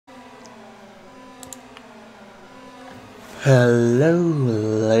Hello,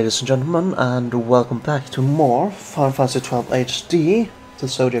 ladies and gentlemen, and welcome back to more Final Fantasy XII HD, the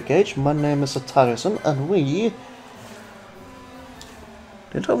Zodiac Age. My name is Ivalice, and we...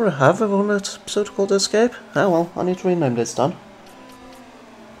 Didn't I already have one episode called Escape? Oh well, I need to rename this then.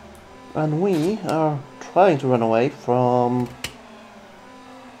 And we are trying to run away from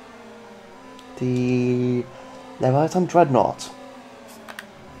the Leviathan Dreadnought.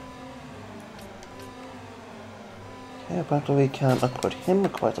 Okay, apparently we can upgrade him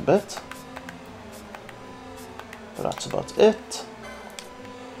quite a bit. But that's about it.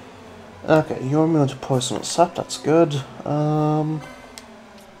 Okay, you're immune to poison sap, that's good.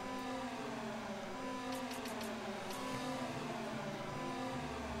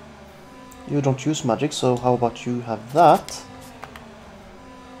 You don't use magic, so how about you have that?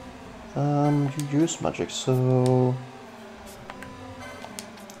 You use magic, so...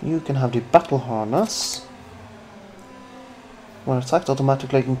 You can have the battle harness. When attacked,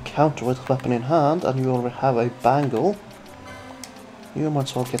 automatically encounter with weapon in hand, and you already have a bangle. You might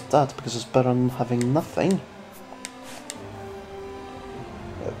as well get that, because it's better than having nothing.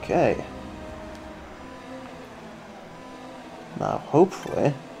 Okay. Now,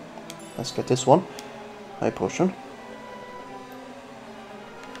 hopefully... Let's get this one. High potion.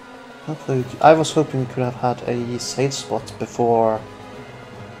 Hopefully, I was hoping we could have had a save spot before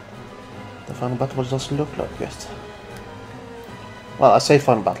the final battle, but it doesn't look like it. Well, I say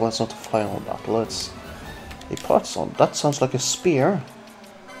final battle, it's not a final battle, it's a partisan. That sounds like a spear.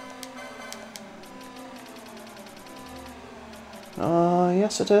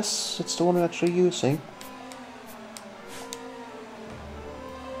 Yes it is. It's the one we're actually using.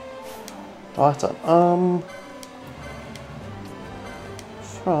 Right then,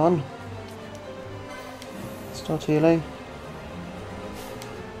 Fran. Start healing.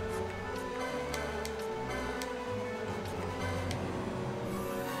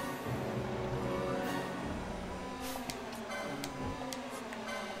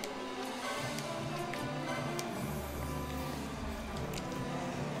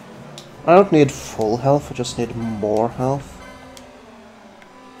 I don't need full health, I just need more health.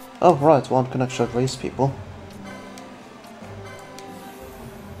 Oh right, one can actually raise people.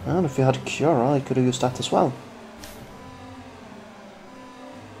 And if you had Cure, I could have used that as well.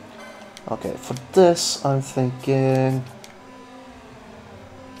 Okay, for this I'm thinking...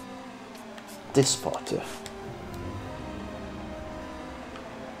 this party.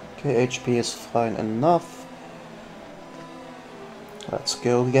 Okay, HP is fine enough. Let's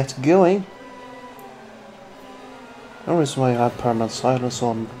go get going. No reason why I have permanent silence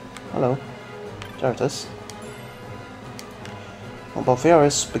on... Hello. There it is. On Balfour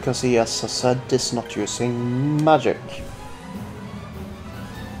is because he, as I said, is not using magic.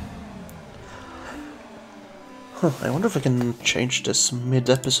 Huh, I wonder if I can change this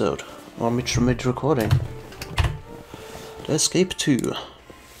mid-episode, or mid-recording. Escape 2.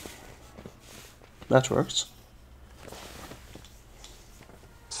 That works.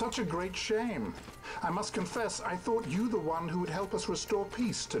 Such a great shame. I must confess, I thought you the one who would help us restore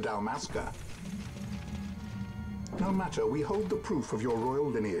peace to Dalmasca. No matter, we hold the proof of your royal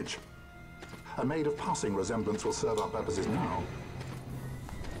lineage. A maid of passing resemblance will serve our purposes now.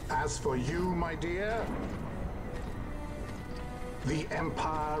 As for you, my dear, the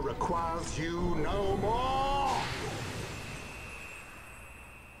Empire requires you no more!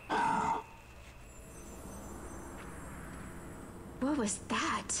 What was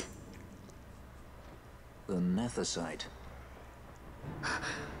that? The Nethicite.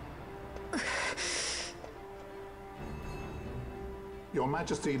 Your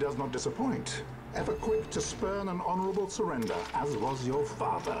Majesty does not disappoint. Ever quick to spurn an honorable surrender, as was your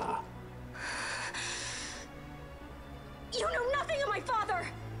father. You know nothing of my father!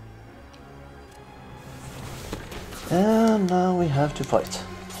 And now we have to fight.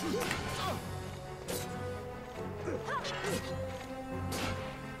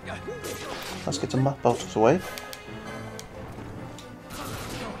 Let's get the map out of the way.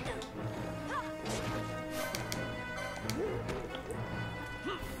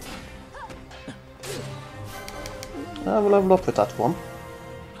 I will level up with that one.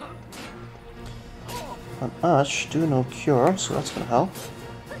 And Ash do no cure, so that's gonna help.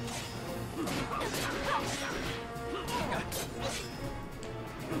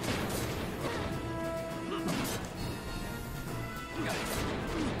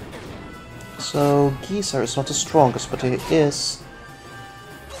 So Geezer is not the strongest, but he is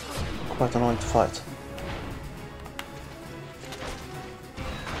quite annoying to fight.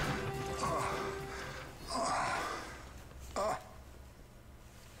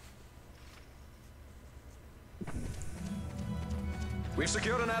 We've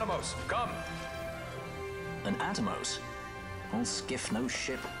secured an Atomos. Come. An Atomos? All skiff, no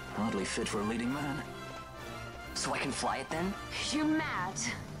ship. Hardly fit for a leading man. So I can fly it then? You're mad.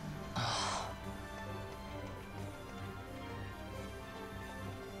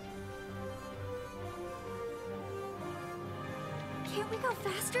 Can't we go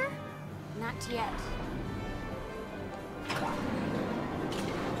faster? Not yet.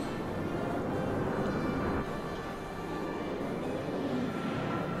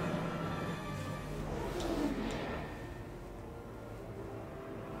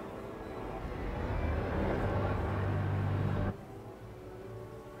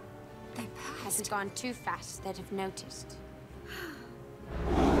 They passed. Has it gone too fast that I've noticed?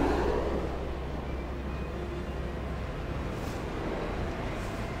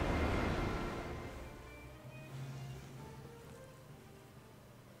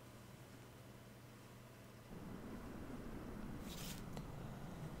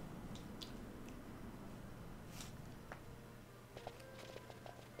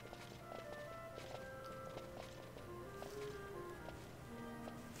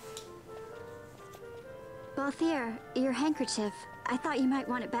 Balthier, your handkerchief. I thought you might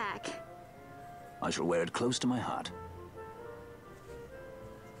want it back. I shall wear it close to my heart.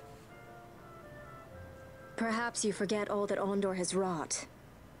 Perhaps you forget all that Ondor has wrought.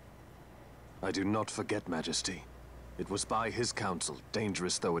 I do not forget, Majesty. It was by his counsel,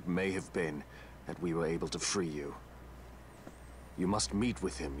 dangerous though it may have been, that we were able to free you. You must meet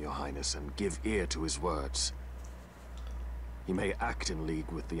with him, Your Highness, and give ear to his words. He may act in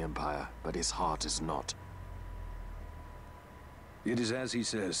league with the Empire, but his heart is not. It is as he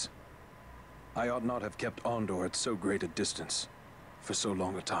says. I ought not have kept Ondor at so great a distance for so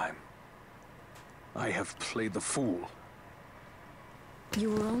long a time. I have played the fool.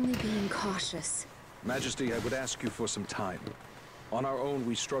 You were only being cautious. Majesty, I would ask you for some time. On our own,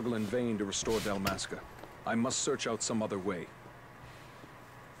 we struggle in vain to restore Dalmasca. I must search out some other way.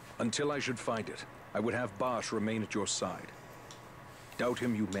 Until I should find it, I would have Bosch remain at your side. Doubt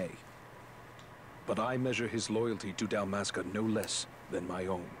him you may. But I measure his loyalty to Dalmasca no less than my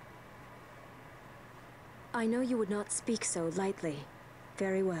own. I know you would not speak so lightly.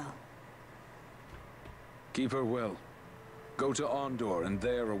 Very well. Keep her well. Go to Ondor and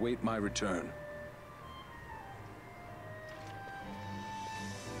there await my return.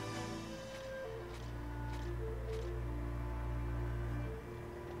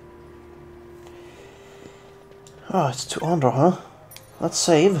 Alright, to Ondor, huh? Let's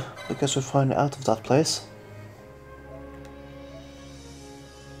save, because we're finally out of that place.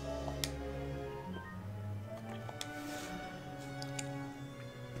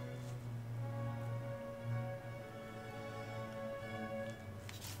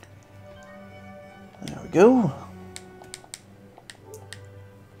 There we go.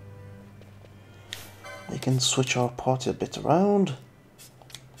 We can switch our party a bit around.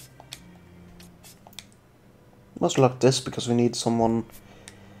 Must lock this because we need someone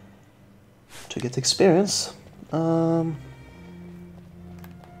to get experience.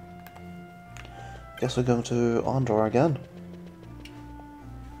 Guess we're going to Ondor again.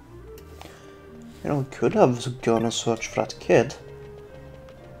 You know, we could have gone and searched for that kid.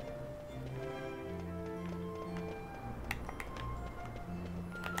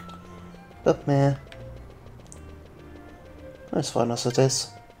 But meh. It's fine as it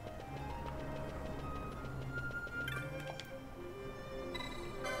is.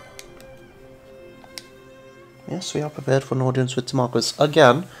 Yes, we are prepared for an audience with Marcus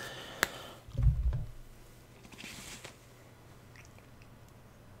again.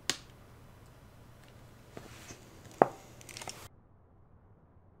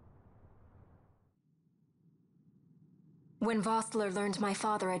 When Vossler learned my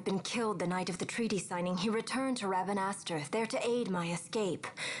father had been killed the night of the treaty signing, he returned to Ravenaster, there to aid my escape.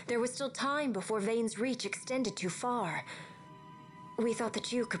 There was still time before Vane's reach extended too far. We thought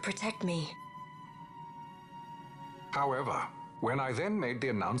that you could protect me. However, when I then made the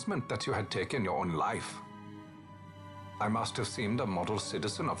announcement that you had taken your own life, I must have seemed a model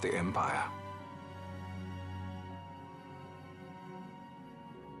citizen of the Empire.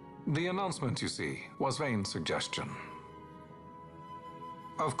 The announcement, you see, was Vane's suggestion.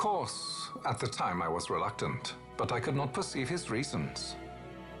 Of course, at the time I was reluctant, but I could not perceive his reasons.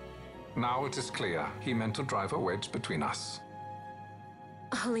 Now it is clear he meant to drive a wedge between us.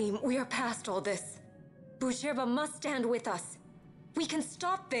 Halim, we are past all this. Boucherba must stand with us. We can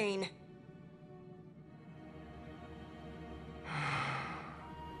stop Vane.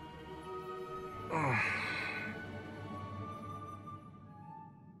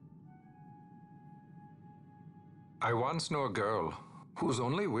 I once knew a girl whose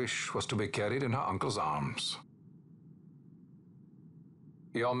only wish was to be carried in her uncle's arms.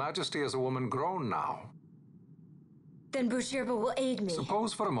 Your Majesty is a woman grown now. Then Bushirba will aid me.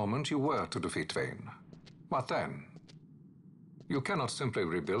 Suppose for a moment you were to defeat Vayne. What then? You cannot simply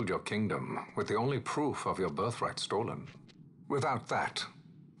rebuild your kingdom with the only proof of your birthright stolen. Without that,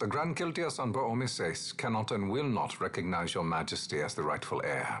 the Grand Kiltia Sunbur Omises cannot and will not recognize your Majesty as the rightful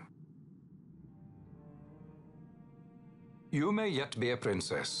heir. You may yet be a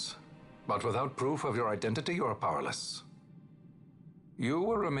princess, but without proof of your identity, you are powerless. You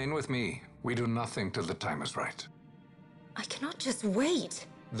will remain with me. We do nothing till the time is right. I cannot just wait.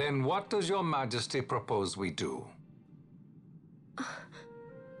 Then what does your Majesty propose we do?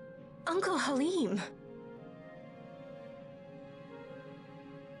 Uncle Halim.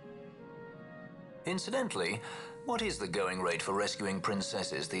 Incidentally, what is the going rate for rescuing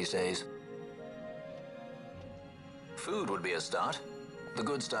princesses these days? Food would be a start. The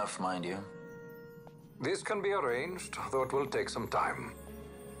good stuff, mind you. This can be arranged, though it will take some time.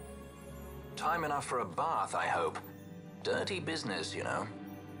 Time enough for a bath, I hope. Dirty business, you know.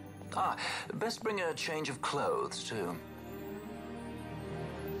 Ah, best bring a change of clothes, too.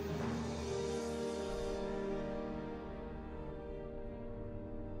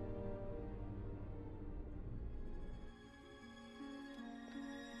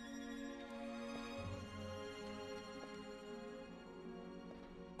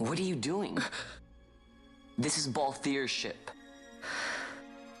 What are you doing? This is Balthier's ship.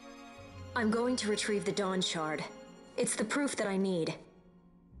 I'm going to retrieve the Dawn Shard. It's the proof that I need.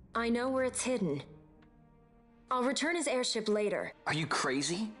 I know where it's hidden. I'll return his airship later. Are you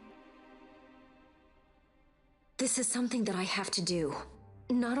crazy? This is something that I have to do.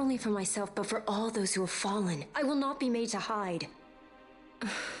 Not only for myself, but for all those who have fallen. I will not be made to hide.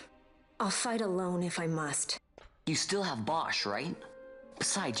 I'll fight alone if I must. You still have Bosch, right?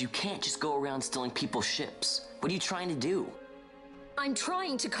 Besides, you can't just go around stealing people's ships. What are you trying to do? I'm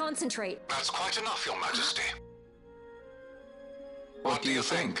trying to concentrate. That's quite enough, Your Majesty. What do you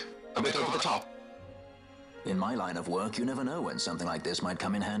think? A bit over the top? In my line of work, you never know when something like this might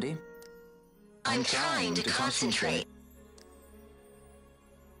come in handy. I'm trying to concentrate.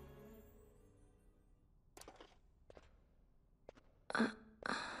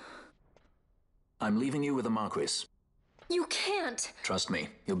 I'm leaving you with the Marquis. You can't! Trust me,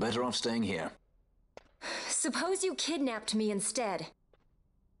 you're better off staying here. Suppose you kidnapped me instead.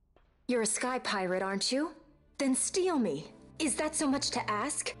 You're a sky pirate, aren't you? Then steal me. Is that so much to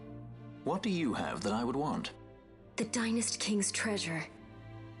ask? What do you have that I would want? The Dynast King's treasure.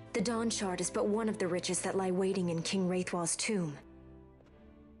 The Dawn Shard is but one of the riches that lie waiting in King Wraithwall's tomb.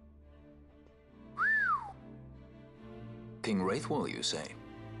 King Wraithwall, you say?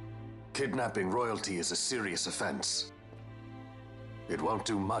 Kidnapping royalty is a serious offense. It won't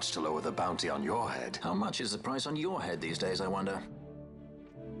do much to lower the bounty on your head. How much is the price on your head these days, I wonder?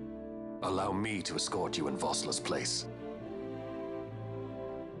 Allow me to escort you in Vossler's place.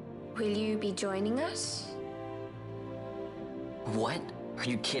 Will you be joining us? What? Are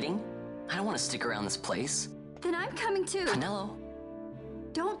you kidding? I don't want to stick around this place. Then I'm coming too. Canelo?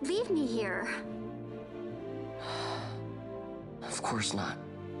 Don't leave me here. Of course not.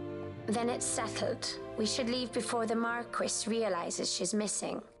 Then it's settled. We should leave before the Marquis realizes she's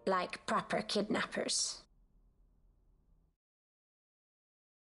missing, like proper kidnappers.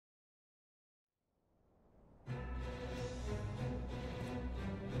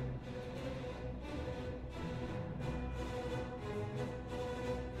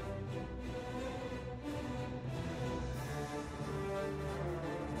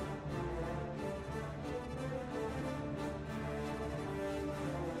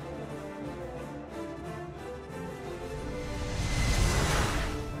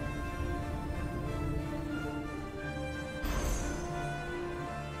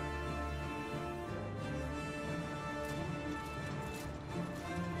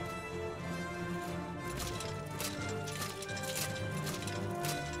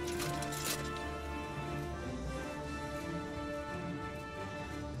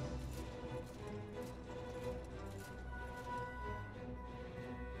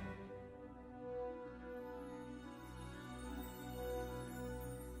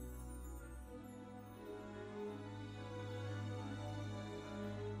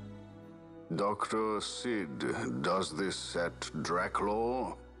 Dr. Sid, does this set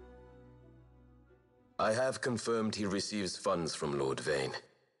Draclaw? I have confirmed he receives funds from Lord Vayne.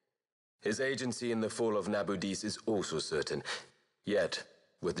 His agency in the fall of Nabudis is also certain. Yet,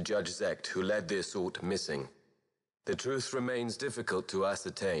 with Judge Zecht, who led the assault, missing, the truth remains difficult to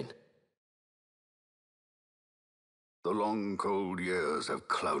ascertain. The long, cold years have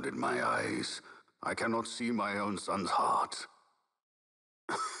clouded my eyes. I cannot see my own son's heart.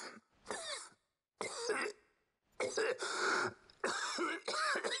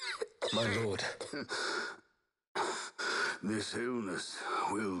 My lord. This illness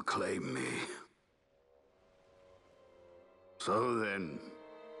will claim me. So then,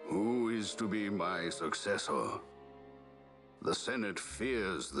 who is to be my successor? The Senate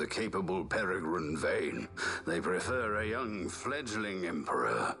fears the capable Peregrine Vane. They prefer a young fledgling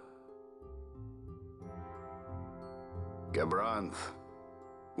emperor. Gabranth,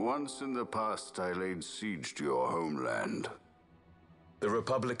 once in the past I laid siege to your homeland. The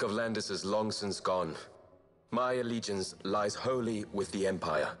Republic of Landis is long since gone. My allegiance lies wholly with the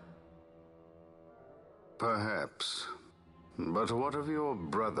Empire. Perhaps. But what of your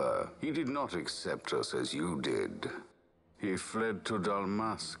brother? He did not accept us as you did. He fled to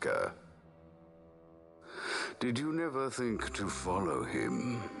Dalmasca. Did you never think to follow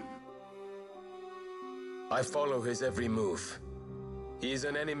him? I follow his every move. He is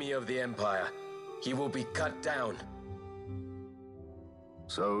an enemy of the Empire. He will be cut down.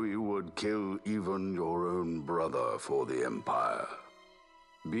 So you would kill even your own brother for the Empire.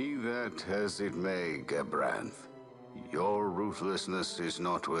 Be that as it may, Gabranth, your ruthlessness is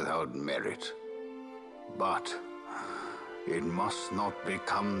not without merit. But it must not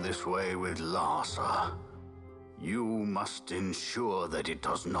become this way with Larsa. You must ensure that it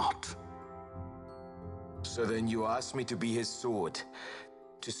does not. So then you ask me to be his sword,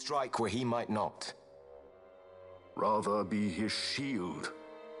 to strike where he might not. Rather be his shield.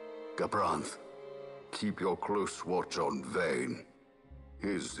 Gabranth, keep your close watch on Vane.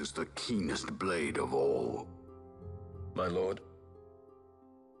 His is the keenest blade of all. My lord.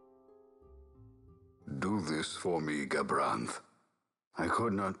 Do this for me, Gabranth. I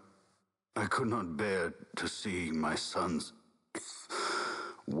could not bear to see my sons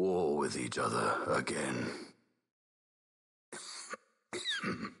war with each other again.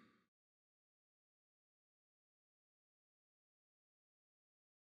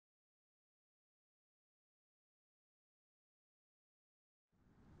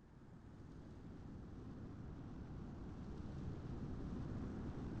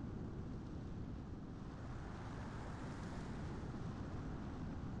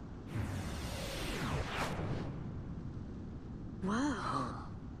 Whoa.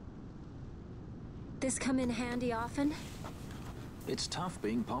 This come in handy often? It's tough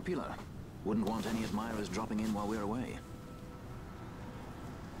being popular. Wouldn't want any admirers dropping in while we're away.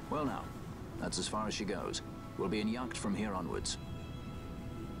 Well now, that's as far as she goes. We'll be in yacht from here onwards.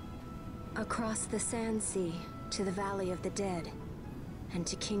 Across the Sand Sea, to the Valley of the Dead, and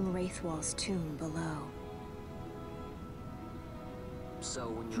to King Wraithwall's tomb below. So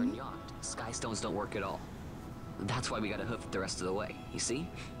when you're in yacht, skystones don't work at all. That's why we gotta hoof it the rest of the way, you see?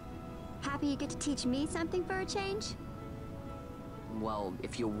 Happy you get to teach me something for a change? Well,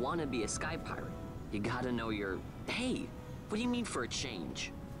 if you want to be a sky pirate, you gotta know your... Hey, what do you mean for a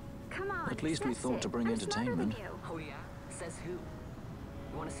change? Come on, At least we thought to bring entertainment. Oh yeah? Says who?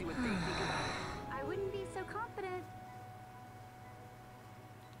 You want to see what they think about it? I wouldn't be so confident.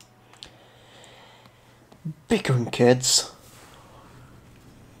 Bickering kids.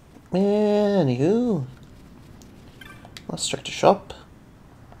 Anywho, let's check the shop.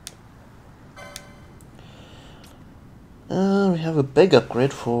 We have a big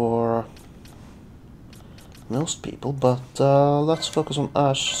upgrade for most people, but let's focus on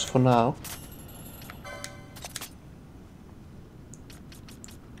Ash for now.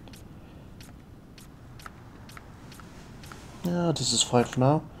 Yeah, this is fine for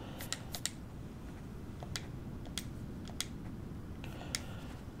now.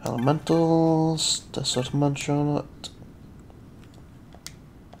 Elementals, desert mansion.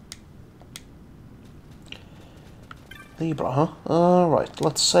 Libra, huh? Alright,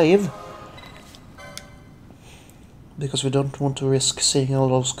 let's save. Because we don't want to risk seeing all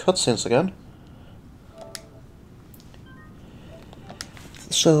those cutscenes again.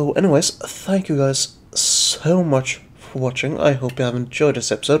 So, anyways, thank you guys so much for watching. I hope you have enjoyed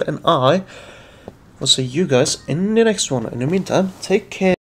this episode, and I will see you guys in the next one. In the meantime, take care.